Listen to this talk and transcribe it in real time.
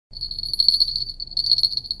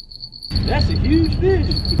That's a huge fish.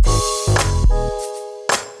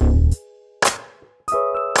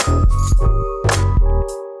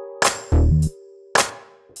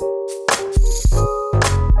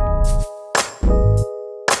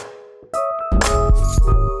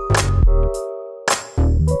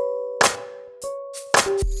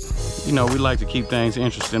 You know, we like to keep things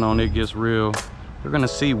interesting on It Gets Real. We're gonna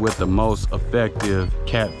see what the most effective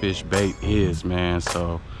catfish bait is, man.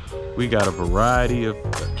 So we got a variety of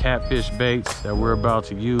catfish baits that we're about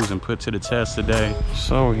to use and put to the test today.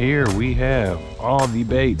 So here we have all the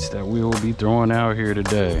baits that we will be throwing out here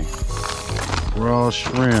today. Raw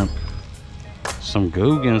shrimp, some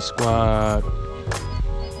Guggen Squad,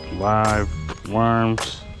 live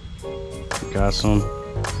worms. We got some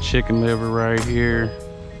chicken liver right here.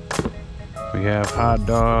 We have hot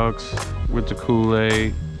dogs with the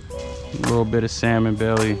Kool-Aid, a little bit of salmon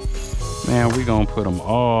belly. Man, we gonna put them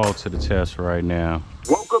all to the test right now.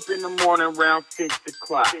 Woke up in the morning around 6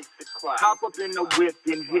 o'clock. Hop up in the whip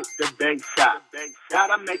and hit the bait shop.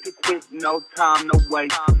 Gotta make it quick, no time to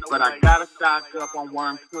waste. But I gotta stock up on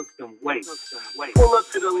worms, hooks, and weights. Pull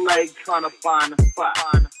up to the lake trying to find a spot.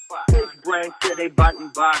 Fish brain said they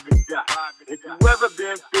biting by the dot. If you ever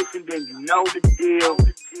been fishing, then you know the deal.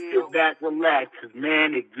 Sit back, relax, cause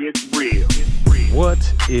man, it gets real.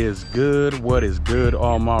 What is good? What is good,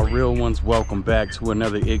 all my real ones? Welcome back to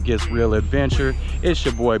another It Gets Real adventure. It's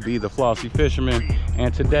your boy B, the Flossy Fisherman,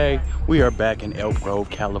 and today we are back in Elk Grove,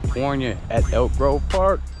 California at Elk Grove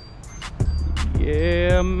Park.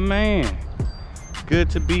 Yeah, man. Good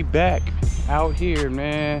to be back out here,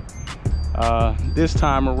 man. This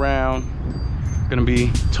time around, gonna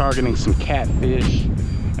be targeting some catfish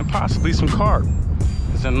and possibly some carp.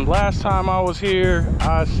 And the last time I was here,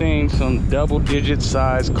 I seen some double-digit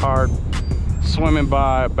sized carp swimming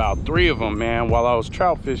by, about 3 of them, man, while I was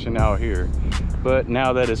trout fishing out here. But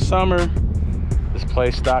now that it's summer, this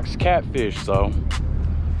place stocks catfish. So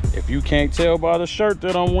if you can't tell by the shirt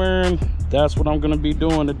that I'm wearing, that's what I'm gonna be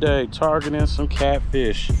doing today, targeting some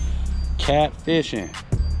catfish. Catfishing.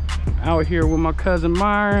 Out here with my cousin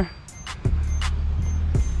Myron.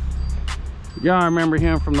 Y'all remember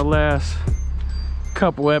him from the last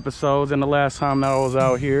couple episodes and the last time that I was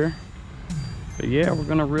out here. But yeah, we're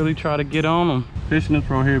gonna really try to get on them. Fishing is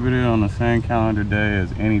prohibited on the same calendar day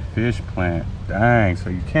as any fish plant. Dang, so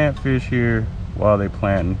you can't fish here while they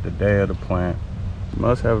planting the day of the plant. You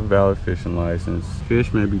must have a valid fishing license.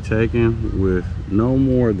 Fish may be taken with no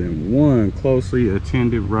more than 1 closely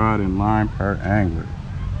attended rod and line per angler.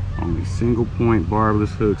 Only single point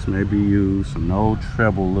barbless hooks may be used, so no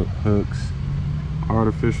treble hooks.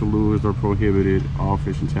 Artificial lures are prohibited. All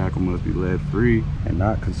fishing tackle must be lead free and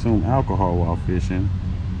not consume alcohol while fishing.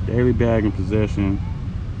 Daily bag and possession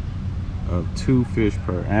of 2 fish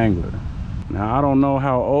per angler. Now, I don't know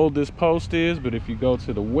how old this post is, but if you go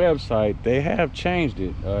to the website, they have changed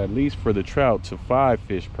it, at least for the trout, to 5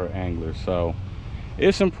 fish per angler. So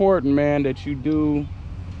it's important, man, that you do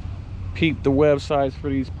peep the websites for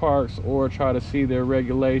these parks or try to see their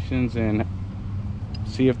regulations and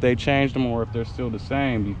see if they changed them or if they're still the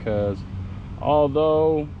same, because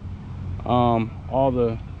although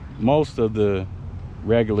most of the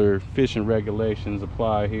regular fishing regulations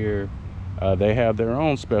apply here, they have their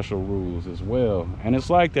own special rules as well, and it's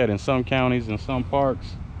like that in some counties and some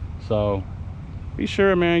parks. So be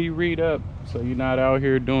sure, man, you read up so you're not out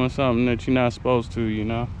here doing something that you're not supposed to, you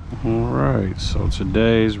know. All right, so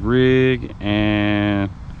today's rig and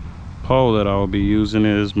pole that I'll be using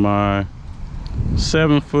is my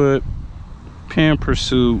 7-foot Penn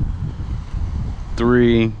Pursuit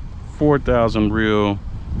 3 4,000 reel.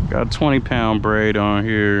 Got a 20-pound braid on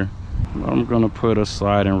here. I'm gonna put a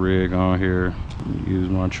sliding rig on here. Use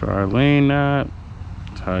my trilene knot.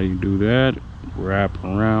 That's how you do that. Wrap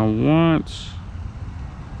around once.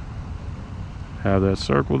 Have that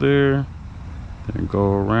circle there. Then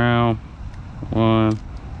go around. 1,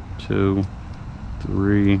 2,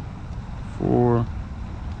 3, 4,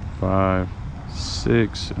 5,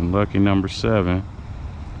 6, and lucky number 7.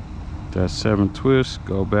 That 7 twists,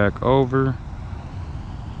 go back over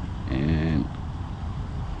and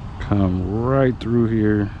come right through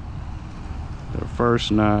here. The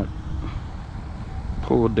first knot,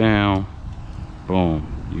 pull down,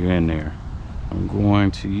 boom, you're in there. I'm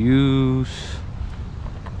going to use,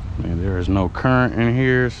 man, there is no current in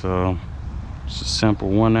here, so it's a simple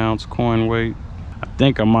 1 ounce coin weight. I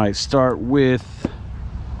think I might start with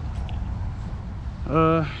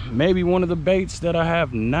maybe one of the baits that I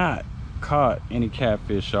have not caught any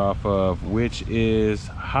catfish off of, which is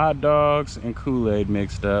hot dogs and Kool-Aid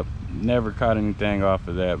mixed up. Never caught anything off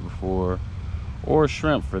of that before, or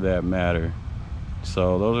shrimp for that matter.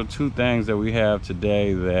 So those are two things that we have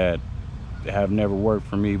today that have never worked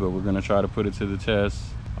for me, but we're gonna try to put it to the test.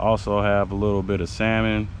 Also have a little bit of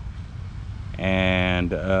salmon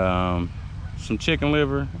and some chicken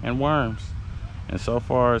liver and worms. And so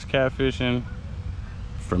far as catfishing,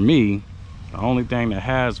 for me, the only thing that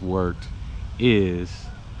has worked is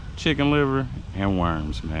chicken liver and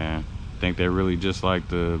worms, man. I think they really just like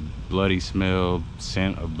the bloody smell,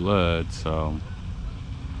 scent of blood. So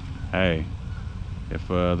hey, if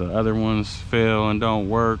the other ones fail and don't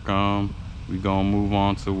work, we gonna move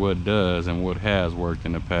on to what does and what has worked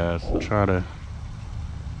in the past. I'll try to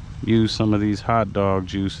use some of these hot dog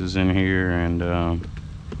juices in here and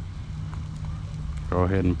go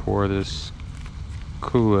ahead and pour this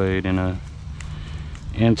Kool-Aid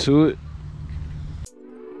into it.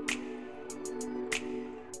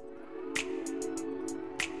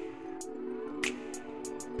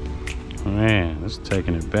 Man, this is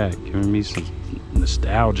taking it back, giving me some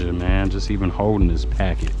nostalgia, man, just even holding this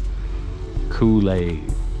packet. Kool-Aid.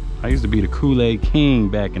 I used to be the Kool-Aid king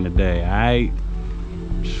back in the day.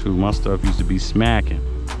 Shoot, my stuff used to be smacking.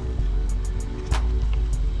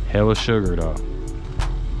 Hella sugar though.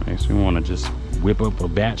 Makes me want to just whip up a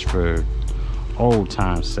batch for old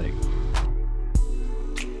time's sake.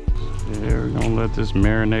 Yeah, we're gonna let this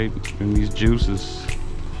marinate in these juices.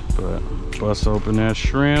 But bust open that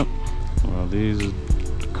shrimp. Well, these are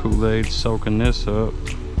the Kool-Aid soaking this up.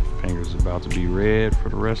 Fingers about to be red for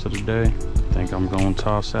the rest of the day. I think I'm gonna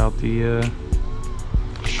toss out the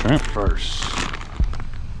shrimp first.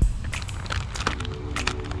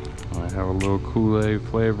 I have a little Kool-Aid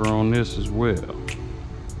flavor on this as well.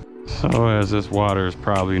 So as this water is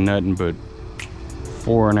probably nothing but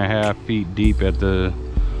 4.5 feet deep at the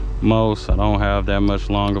most, I don't have that much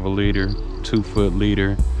long of a leader, 2-foot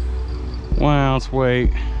leader, 1 ounce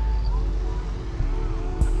weight.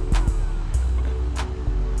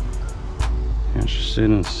 Interested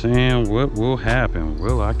in seeing what will happen.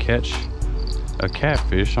 Will I catch a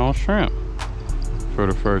catfish on shrimp for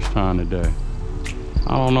the first time today?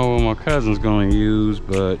 I don't know what my cousin's gonna use,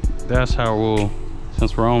 but that's how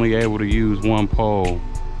since we're only able to use one pole,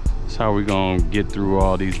 that's how we're gonna get through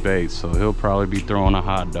all these baits. So he'll probably be throwing a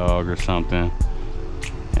hot dog or something,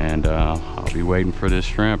 and I'll be waiting for this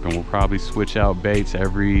shrimp, and we'll probably switch out baits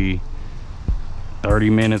every 30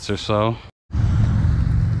 minutes or so.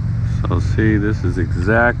 So see, this is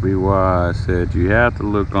exactly why I said you have to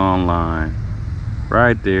look online.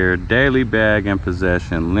 Right there, daily bag in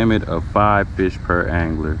possession, limit of 5 fish per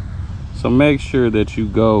angler. So make sure that you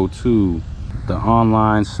go to the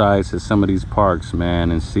online sites at some of these parks,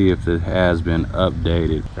 man, and see if it has been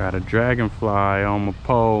updated. Got a dragonfly on my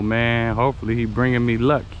pole, man. Hopefully he bringing me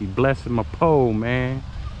luck. He blessing my pole, man.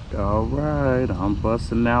 All right, I'm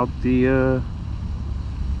busting out the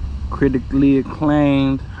critically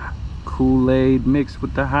acclaimed Kool-Aid mixed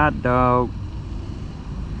with the hot dog.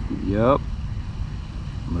 Yup.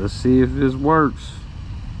 Let's see if this works,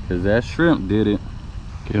 because that shrimp did it.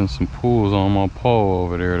 Getting some pulls on my pole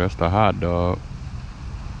over there. That's the hot dog.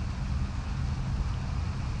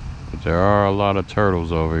 But there are a lot of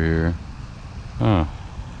turtles over here. Huh.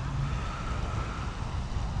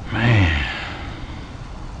 Man.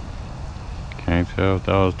 Can't tell if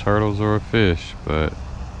that was turtles or a fish, but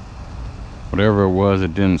whatever it was,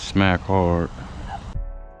 it didn't smack hard.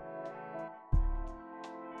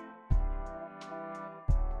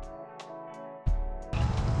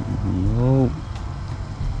 Nope.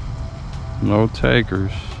 No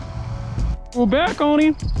takers. We're back on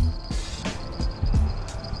him.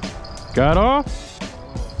 Got off?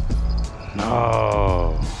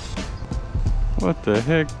 No. What the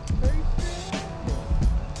heck?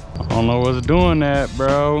 I don't know what's doing that,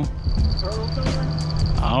 bro.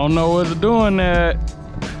 I don't know what's doing that.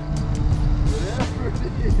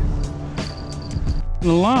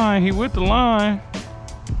 The line, he with the line.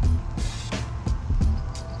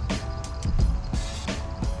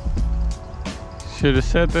 Should have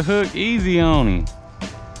set the hook easy on him.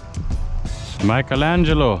 It's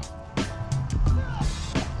Michelangelo.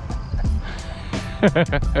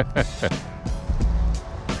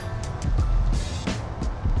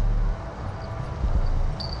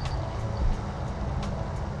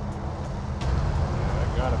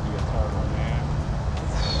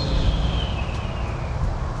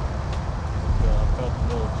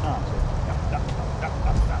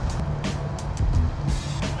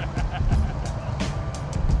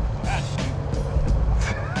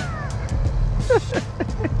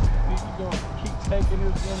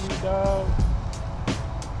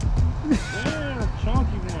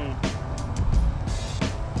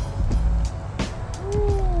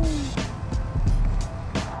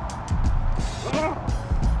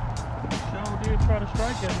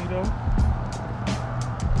 strike at me though.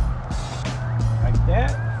 Like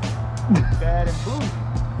that? Bad and blue.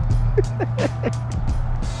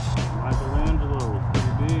 Michelangelo,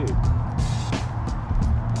 pretty big.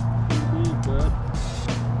 Pretty big, bud.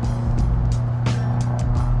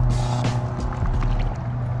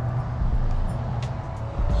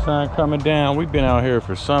 Sun coming down. We've been out here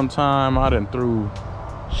for some time. I done threw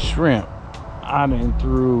shrimp. I done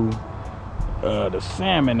threw the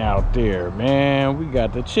salmon out there, man. We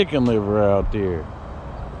got the chicken liver out there.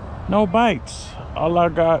 No bites. All I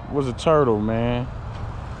got was a turtle, man.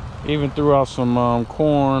 Even threw out some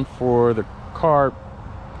corn for the carp.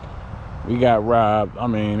 We got robbed. I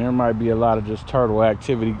mean, there might be a lot of just turtle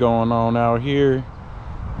activity going on out here.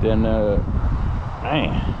 Then,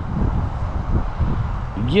 man.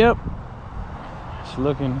 Yep. It's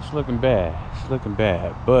looking bad. It's looking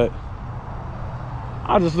bad. But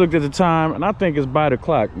I just looked at the time and I think it's by the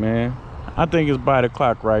clock, man. I think it's by the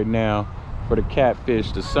clock right now for the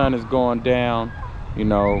catfish. The sun is going down, you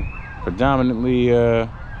know, predominantly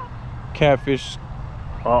catfish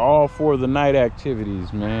are all for the night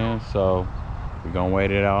activities, man. So we're gonna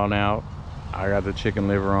wait it all out. I got the chicken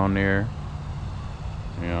liver on there.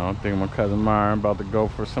 You know, I think my cousin Myron about to go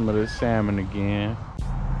for some of this salmon again.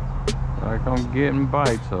 Like I'm getting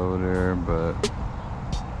bites over there, but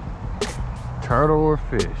turtle or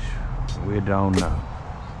fish, we don't know.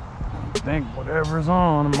 I think whatever's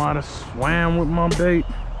on, I might have swam with my bait.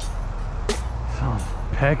 Someone's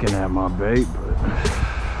pecking at my bait, but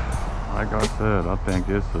like I said, I think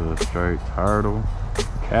it's a straight turtle.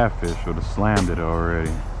 Catfish would have slammed it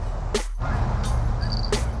already.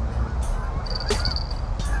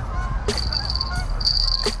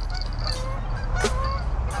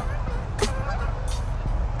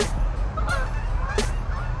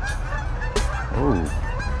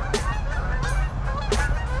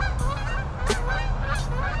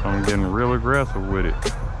 I'm getting real aggressive with it.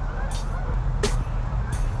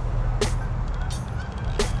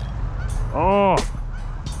 Oh!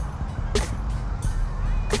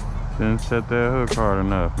 Didn't set that hook hard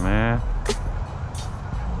enough, man.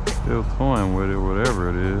 Still toying with it, whatever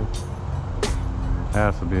it is.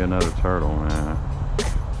 Has to be another turtle, man.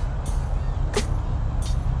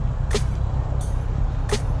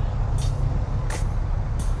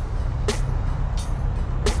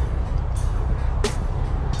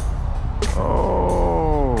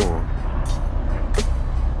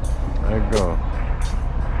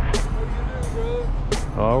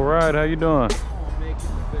 How you doing? Oh, making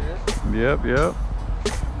the best. Yep.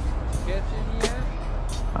 Catching yet?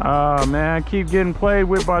 Ah, man, I keep getting played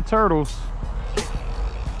with by turtles.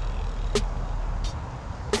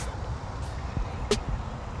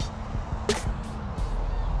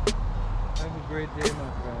 Have a great day, my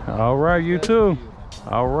friend. All right, you too.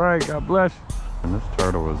 All right, God bless you. And this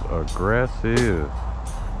turtle is aggressive.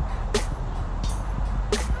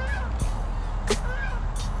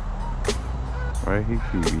 Right, he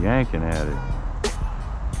keeps yanking at it.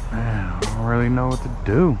 Man, I don't really know what to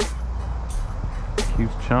do.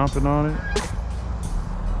 Keeps chomping on it.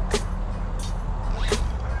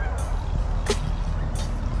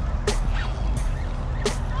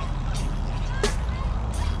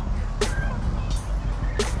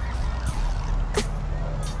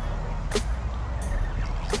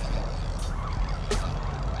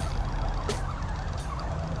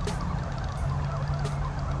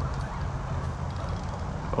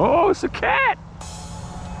 Oh, it's a cat!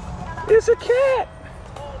 It's a cat!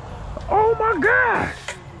 Oh my gosh!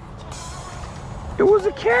 It was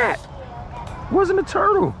a cat! It wasn't a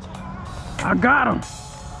turtle! I got him!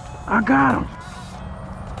 I got him!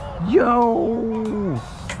 Yo!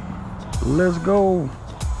 Let's go!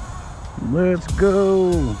 Let's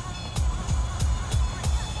go!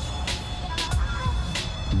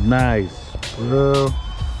 Nice, bro.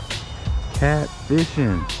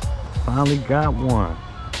 Catfishing. Finally got one.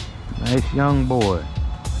 Nice young boy.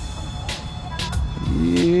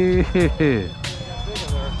 Yeah.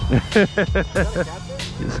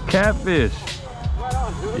 It's a catfish.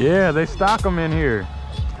 Yeah, they stock them in here.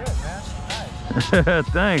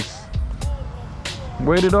 Thanks.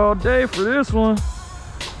 Waited all day for this one.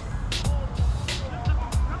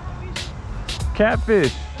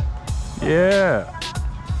 Catfish. Yeah.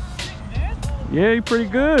 Yeah, he's pretty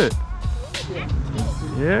good.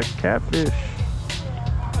 Yeah, catfish.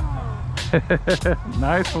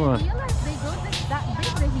 Nice one.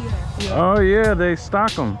 Oh yeah, they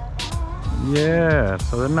stock them. Yeah,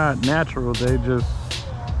 so they're not natural. They just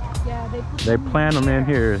they plant them in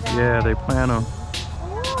here. Yeah, they plant them.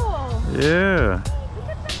 Yeah.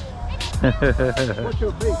 What's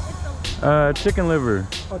your bait? Chicken liver.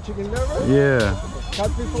 Oh, chicken liver? Yeah.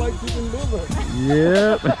 Catfish like chicken liver.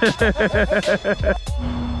 Yep.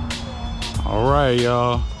 All right,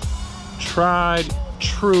 y'all. Tried,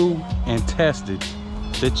 true, and tested.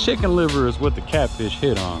 The chicken liver is what the catfish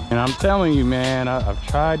hit on. And I'm telling you, man, I've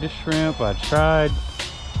tried the shrimp, I tried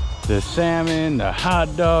the salmon, the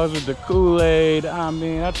hot dogs with the Kool-Aid. I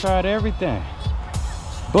mean, I tried everything.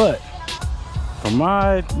 But from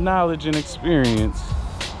my knowledge and experience,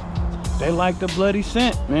 they like the bloody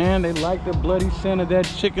scent, man. They like the bloody scent of that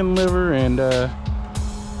chicken liver, and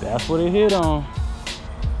that's what it hit on.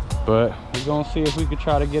 But we're gonna see if we could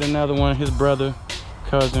try to get another one. His brother,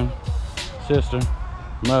 cousin, sister,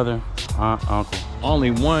 mother, aunt, uncle.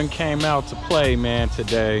 Only one came out to play, man,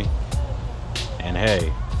 today. And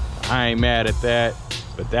hey, I ain't mad at that.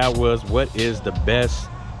 But that was what is the best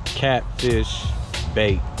catfish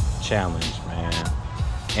bait challenge, man.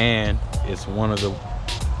 And it's one of the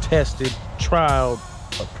tested, trialed,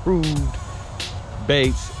 approved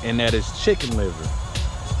baits, and that is chicken liver.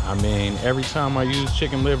 I mean, every time I use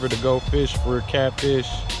chicken liver to go fish for a catfish,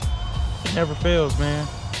 it never fails, man.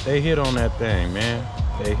 They hit on that thing, man.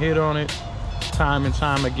 They hit on it time and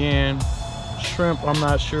time again. Shrimp, I'm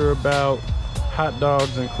not sure about. Hot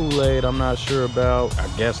dogs and Kool-Aid, I'm not sure about. I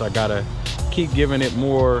guess I gotta keep giving it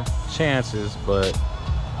more chances, but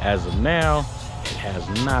as of now, it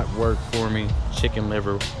has not worked for me. Chicken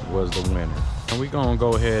liver was the winner. And we gonna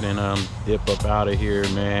go ahead and dip up out of here,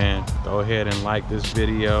 man. Go ahead and like this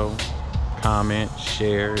video, comment,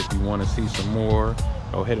 share if you want to see some more.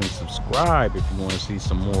 Go ahead and subscribe if you want to see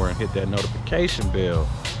some more, and hit that notification bell,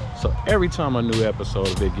 so every time a new episode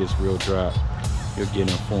of It Gets Real drop, you'll get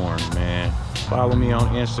informed, man. Follow me on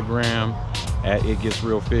Instagram at It Gets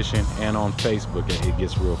Real Fishing, and on Facebook at It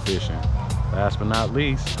Gets Real Fishing. Last but not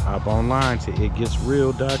least, hop online to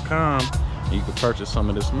ItGetsReel.com. and you can purchase some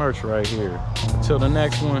of this merch right here. Until the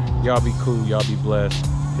next one, y'all be cool, y'all be blessed.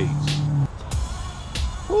 Peace.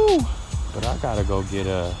 Woo! But I gotta go get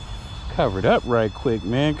covered up right quick,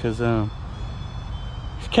 man, cause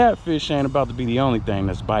catfish ain't about to be the only thing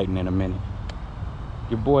that's biting in a minute.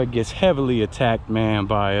 Your boy gets heavily attacked, man,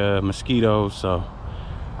 by mosquitoes, so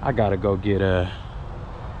I gotta go get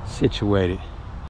situated.